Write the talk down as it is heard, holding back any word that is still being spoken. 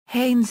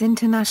Haynes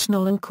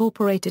International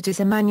Inc. is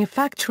a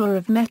manufacturer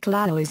of metal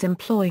alloys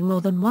employing more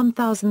than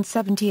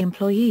 1,070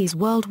 employees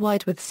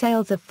worldwide with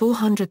sales of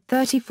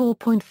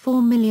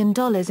 $434.4 million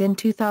in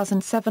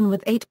 2007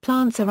 with 8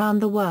 plants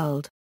around the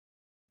world.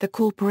 The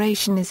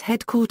corporation is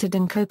headquartered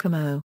in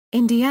Kokomo,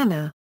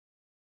 Indiana.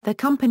 The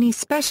company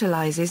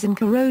specializes in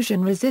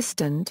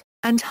corrosion-resistant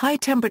and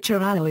high-temperature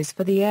alloys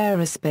for the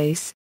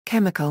aerospace,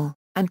 chemical,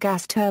 and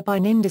gas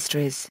turbine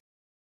industries.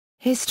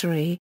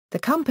 History: the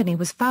company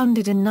was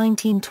founded in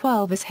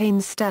 1912 as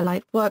Haynes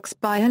Stellite Works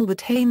by Elwood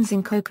Haynes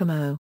in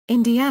Kokomo,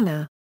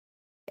 Indiana.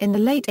 In the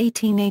late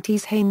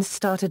 1880s, Haynes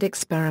started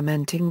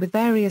experimenting with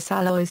various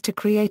alloys to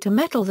create a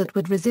metal that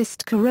would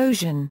resist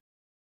corrosion.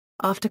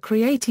 After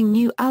creating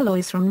new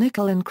alloys from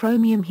nickel and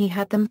chromium, he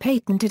had them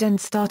patented and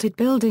started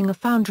building a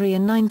foundry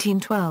in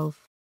 1912.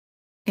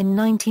 In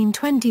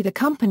 1920 the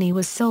company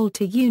was sold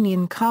to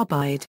Union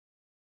Carbide.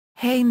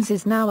 Haynes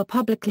is now a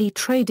publicly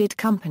traded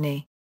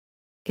company.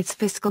 Its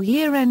fiscal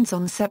year ends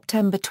on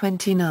September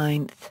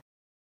 29.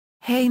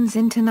 Haynes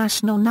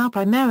International now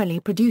primarily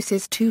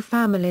produces two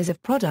families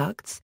of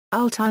products,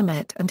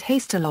 Ultimate and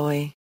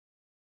Hastalloy.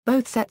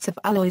 Both sets of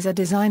alloys are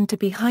designed to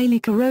be highly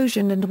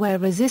corrosion and wear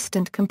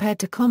resistant compared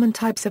to common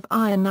types of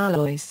iron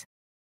alloys.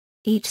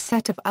 Each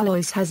set of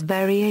alloys has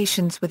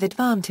variations with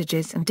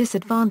advantages and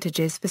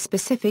disadvantages for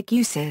specific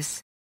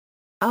uses.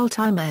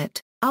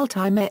 Ultimate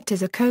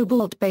is a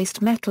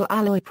cobalt-based metal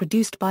alloy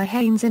produced by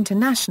Haynes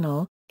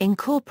International,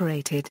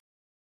 Incorporated.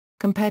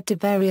 Compared to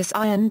various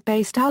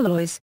iron-based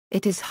alloys,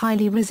 it is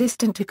highly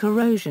resistant to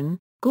corrosion,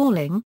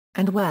 galling,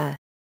 and wear.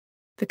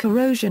 The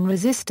corrosion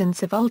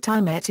resistance of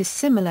Ultimate is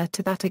similar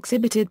to that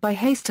exhibited by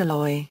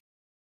Hastalloy.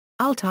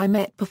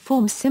 Ultimate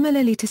performs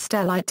similarly to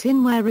Stellite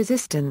in wear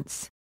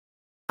resistance.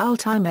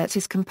 Ultimate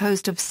is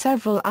composed of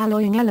several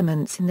alloying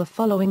elements in the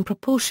following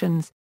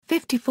proportions: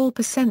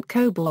 54%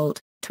 cobalt,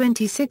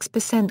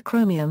 26%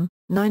 chromium,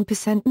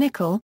 9%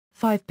 nickel,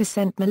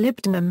 5%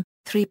 molybdenum,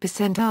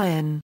 3%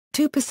 iron,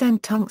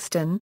 2%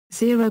 tungsten,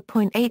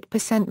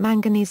 0.8%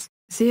 manganese,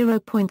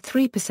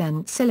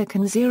 0.3%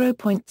 silicon,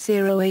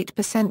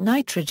 0.08%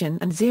 nitrogen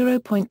and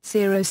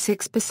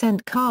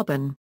 0.06%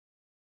 carbon.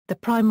 The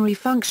primary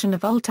function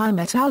of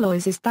Ultimate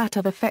alloys is that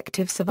of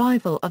effective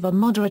survival of a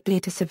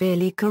moderately to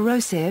severely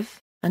corrosive,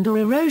 and/or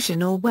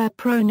erosion or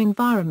wear-prone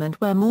environment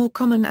where more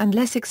common and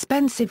less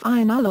expensive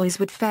iron alloys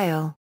would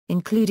fail,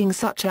 including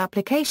such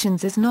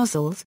applications as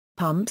nozzles,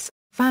 pumps,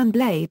 fan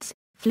blades,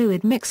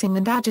 fluid mixing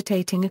and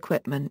agitating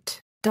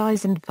equipment,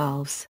 dies and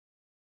valves.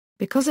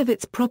 Because of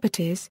its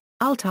properties,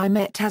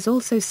 Ultimate has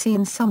also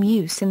seen some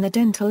use in the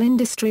dental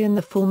industry and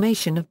the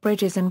formation of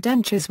bridges and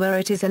dentures where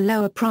it is a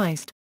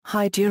lower-priced,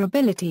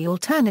 high-durability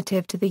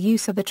alternative to the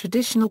use of the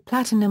traditional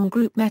platinum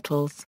group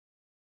metals.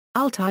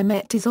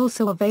 Ultimate is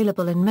also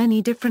available in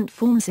many different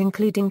forms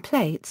including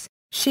plates,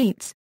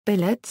 sheets,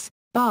 billets,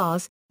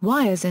 bars,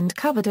 wires and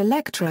covered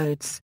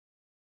electrodes.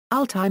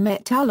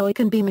 Ultimate alloy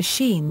can be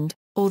machined,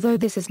 although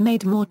this is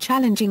made more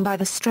challenging by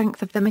the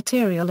strength of the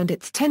material and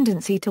its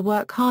tendency to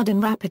work hard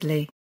and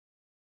rapidly.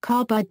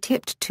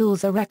 Carbide-tipped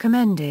tools are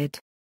recommended.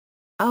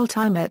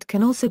 Ultimate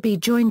can also be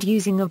joined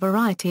using a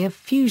variety of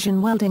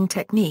fusion welding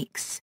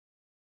techniques.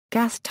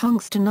 Gas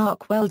tungsten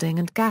arc welding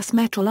and gas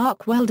metal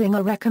arc welding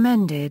are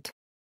recommended.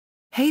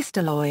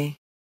 Hastalloy.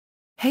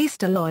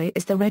 Hastalloy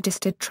is the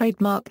registered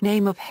trademark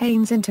name of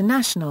Haynes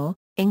International,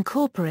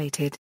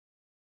 Incorporated.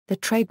 The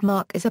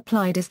trademark is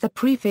applied as the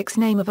prefix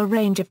name of a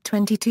range of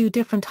 22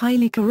 different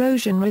highly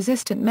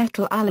corrosion-resistant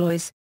metal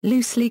alloys,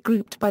 loosely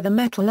grouped by the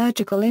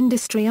metallurgical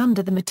industry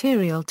under the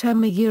material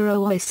term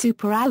Euro-OI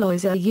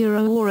superalloys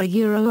Euro or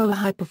Euro-OI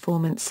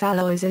high-performance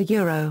alloys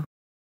Euro.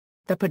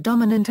 The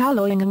predominant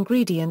alloying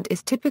ingredient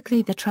is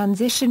typically the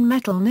transition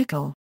metal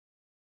nickel.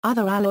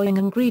 Other alloying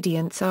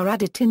ingredients are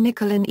added to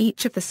nickel in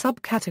each of the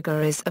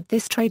subcategories of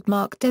this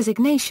trademark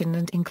designation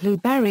and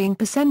include varying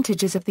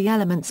percentages of the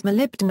elements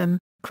molybdenum,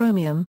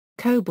 chromium,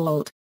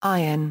 cobalt,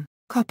 iron,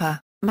 copper,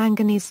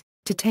 manganese,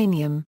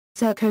 titanium,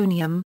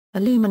 zirconium,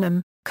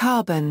 aluminum,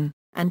 carbon,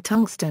 and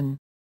tungsten.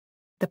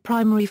 The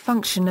primary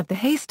function of the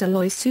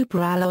Hastalloy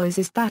superalloys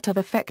is that of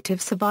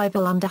effective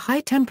survival under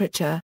high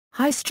temperature,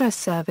 high-stress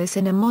service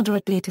in a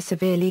moderately to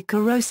severely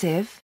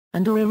corrosive,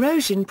 and/or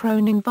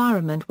erosion-prone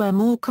environment where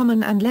more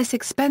common and less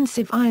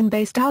expensive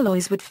iron-based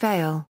alloys would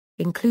fail,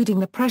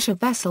 including the pressure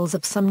vessels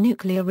of some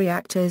nuclear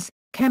reactors,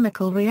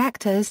 chemical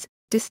reactors,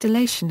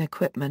 distillation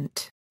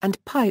equipment, and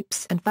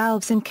pipes and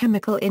valves in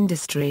chemical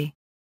industry.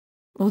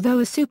 Although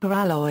a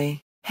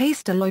superalloy,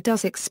 Hastalloy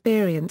does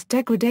experience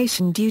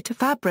degradation due to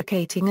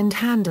fabricating and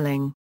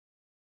handling.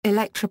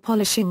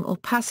 Electropolishing or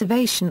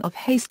passivation of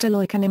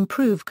Hastalloy can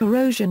improve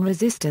corrosion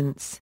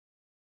resistance.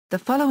 The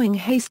following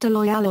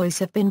Hastalloy alloys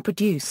have been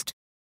produced.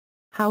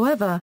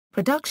 However,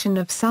 production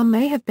of some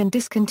may have been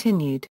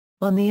discontinued,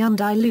 when the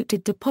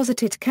undiluted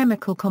deposited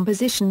chemical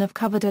composition of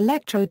covered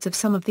electrodes of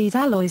some of these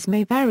alloys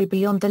may vary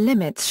beyond the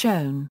limits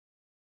shown.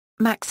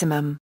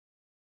 Maximum.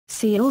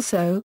 See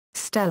also,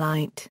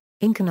 Stellite,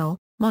 Inconel,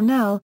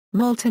 Monel,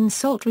 molten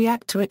salt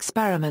reactor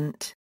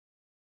experiment.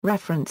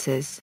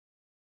 References.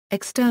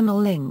 External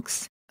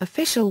links.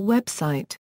 Official website.